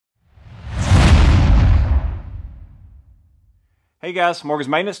Hey guys, Morgan's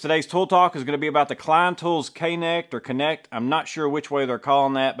Maintenance. Today's tool talk is going to be about the KLEIN Tools KNECT or Connect. I'm not sure which way they're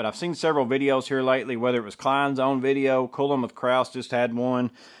calling that, but I've seen several videos here lately, whether it was KLEIN's own video, Coolin with Kraus just had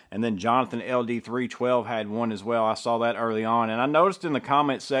one, and then Jonathan LD312 had one as well. I saw that early on, and I noticed in the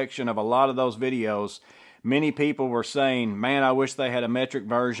comment section of a lot of those videos, many people were saying, man, I wish they had a metric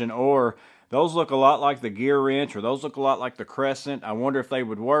version, or those look a lot like the GearWrench, or those look a lot like the Crescent. I wonder if they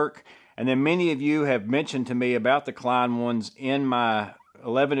would work. And then many of you have mentioned to me about the KLEIN ones in my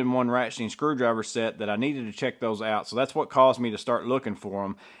 11-in-1 ratcheting screwdriver set that I needed to check those out. So that's what caused me to start looking for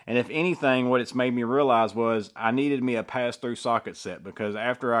them. And if anything, what it's made me realize was I needed me a pass-through socket set, because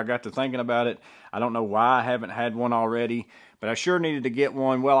after I got to thinking about it, I don't know why I haven't had one already, but I sure needed to get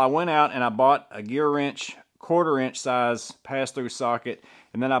one. Well, I went out and I bought a GearWrench 1/4-inch size pass-through socket,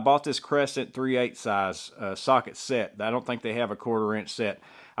 and then I bought this Crescent 3/8 size socket set. I don't think they have a 1/4-inch set.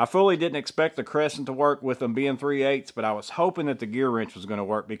 I fully didn't expect the Crescent to work with them being 3/8, but I was hoping that the GearWrench was going to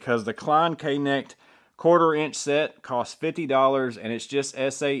work, because the KLEIN KNECT 1/4-inch set costs $50, and it's just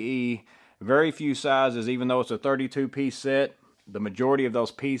SAE, very few sizes. Even though it's a 32-piece set, the majority of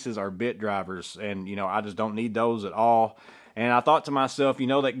those pieces are bit drivers, and you know, I just don't need those at all. And I thought to myself, you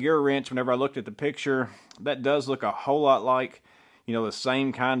know, that GearWrench, whenever I looked at the picture, that does look a whole lot like, you know, the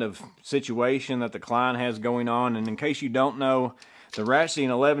same kind of situation that the KLEIN has going on. And in case you don't know, the Ratcheting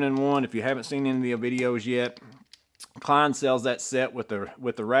 11-in-1, if you haven't seen any of the videos yet, KLEIN sells that set with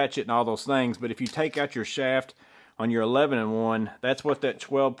the ratchet and all those things. But if you take out your shaft on your 11-in-1, that's what that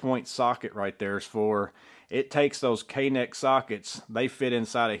 12-point socket right there is for. It takes those KNECT sockets, they fit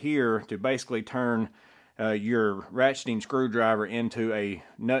inside of here to basically turn your ratcheting screwdriver into a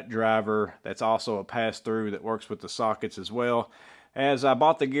nut driver that's also a pass-through that works with the sockets as well. As I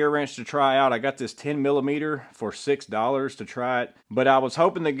bought the GearWrench to try out, I got this 10mm for $6 to try it. But I was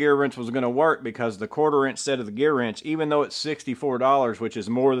hoping the GearWrench was going to work, because the 1/4-inch set of the GearWrench, even though it's $64, which is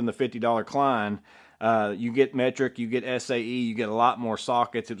more than the $50 KLEIN, you get metric, you get SAE, you get a lot more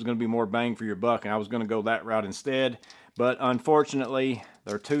sockets. It was going to be more bang for your buck, and I was going to go that route instead. But unfortunately,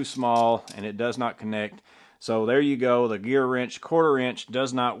 they're too small and it does not connect. So there you go, the GearWrench 1/4-inch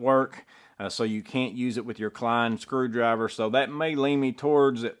does not work. So you can't use it with your KLEIN screwdriver. So that may lean me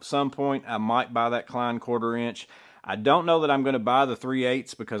towards, at some point, I might buy that KLEIN 1/4-inch. I don't know that I'm going to buy the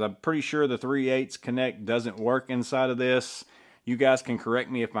 3/8, because I'm pretty sure the 3/8 Connect doesn't work inside of this. You guys can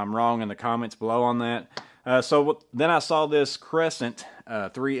correct me if I'm wrong in the comments below on that. So then I saw this Crescent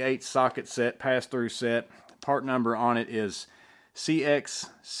 3/8 socket set, pass-through set. Part number on it is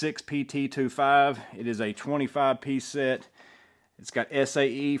CX6PT25. It is a 25-piece set. It's got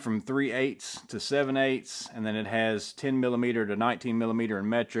SAE from 3/8 to 7/8, and then it has 10mm to 19mm in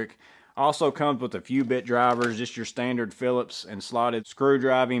metric. Also comes with a few bit drivers, just your standard Phillips and slotted screw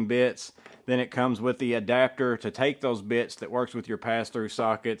driving bits. Then it comes with the adapter to take those bits that works with your pass-through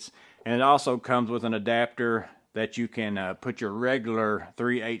sockets. And it also comes with an adapter that you can put your regular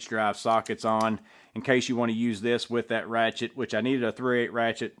 3/8 drive sockets on, in case you want to use this with that ratchet, which I needed a 3/8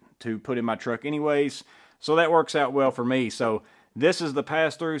 ratchet to put in my truck anyways. So that works out well for me. So this is the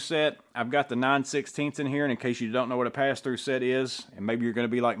pass-through set. I've got the 9/16 in here, and in case you don't know what a pass-through set is, and maybe you're going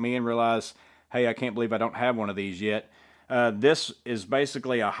to be like me and realize, hey, I can't believe I don't have one of these yet. This is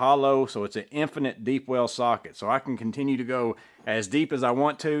basically a hollow, so it's an infinite deep well socket. So I can continue to go as deep as I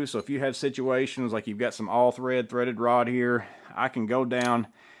want to. So if you have situations like you've got some all-thread threaded rod here, I can go down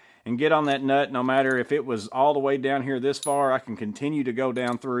and get on that nut. No matter if it was all the way down here this far, I can continue to go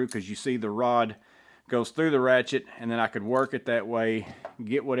down through, because you see the rod goes through the ratchet, and then I could work it that way,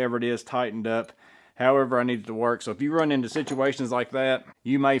 get whatever it is tightened up however I need it to work. So if you run into situations like that,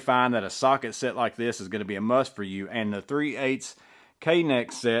 you may find that a socket set like this is going to be a must for you. And the 3/8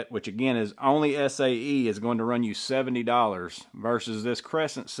 KNECT set, which again is only SAE, is going to run you $70, versus this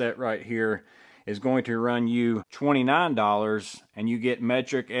Crescent set right here is going to run you $29, and you get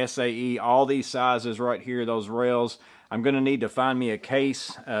metric, SAE, all these sizes right here, those rails. I'm going to need to find me a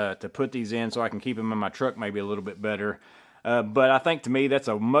case to put these in so I can keep them in my truck maybe a little bit better. But I think, to me, that's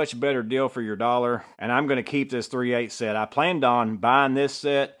a much better deal for your dollar, and I'm going to keep this 3/8 set. I planned on buying this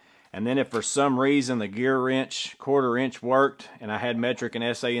set, and then if for some reason the GearWrench 1/4-inch worked and I had metric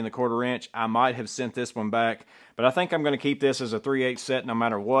and SAE in the 1/4-inch, I might have sent this one back. But I think I'm going to keep this as a 3/8 set no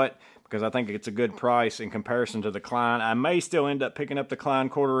matter what, because I think it's a good price in comparison to the KLEIN. I may still end up picking up the KLEIN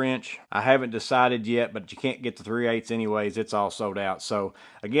 1/4-inch. I haven't decided yet, but you can't get the 3/8 anyways. It's all sold out. So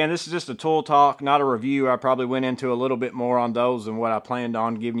again, this is just a tool talk, not a review. I probably went into a little bit more on those than what I planned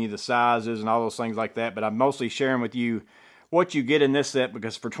on, giving you the sizes and all those things like that. But I'm mostly sharing with you what you get in this set,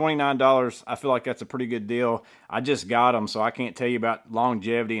 because for $29, I feel like that's a pretty good deal. I just got them, so I can't tell you about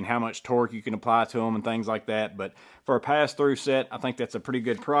longevity and how much torque you can apply to them and things like that. But for a pass-through set, I think that's a pretty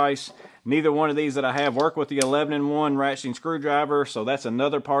good price. Neither one of these that I have work with the 11-in-1 ratcheting screwdriver, so that's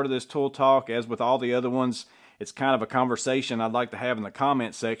another part of this tool talk. As with all the other ones, it's kind of a conversation I'd like to have in the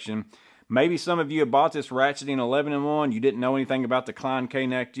comment section. Maybe some of you have bought this ratcheting 11-in-1. You didn't know anything about the KLEIN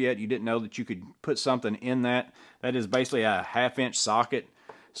KNECT yet. You didn't know that you could put something in that. That is basically a 1/2-inch socket.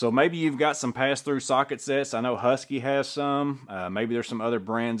 So maybe you've got some pass-through socket sets. I know Husky has some. Maybe there's some other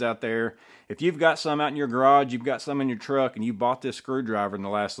brands out there. If you've got some out in your garage, you've got some in your truck, and you bought this screwdriver in the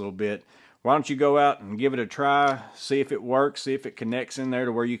last little bit, why don't you go out and give it a try, see if it works, see if it connects in there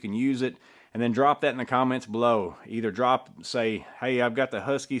to where you can use it, and then drop that in the comments below. Either say, hey, I've got the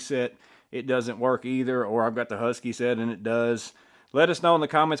Husky set, it doesn't work either, or I've got the Husky set and it does. Let us know in the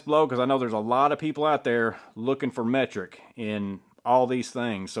comments below, because I know there's a lot of people out there looking for metric in all these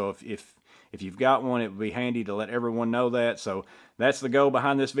things. So if you've got one, it would be handy to let everyone know that. So that's the goal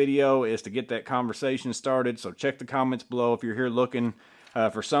behind this video, is to get that conversation started. So check the comments below if you're here looking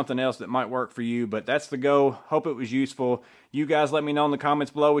for something else that might work for you. But that's the goal. Hope it was useful. You guys let me know in the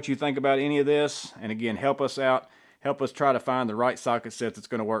comments below what you think about any of this. And again, help us out. Help us try to find the right socket set that's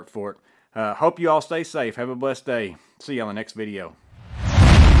going to work for it. Hope you all stay safe. Have a blessed day. See you on the next video.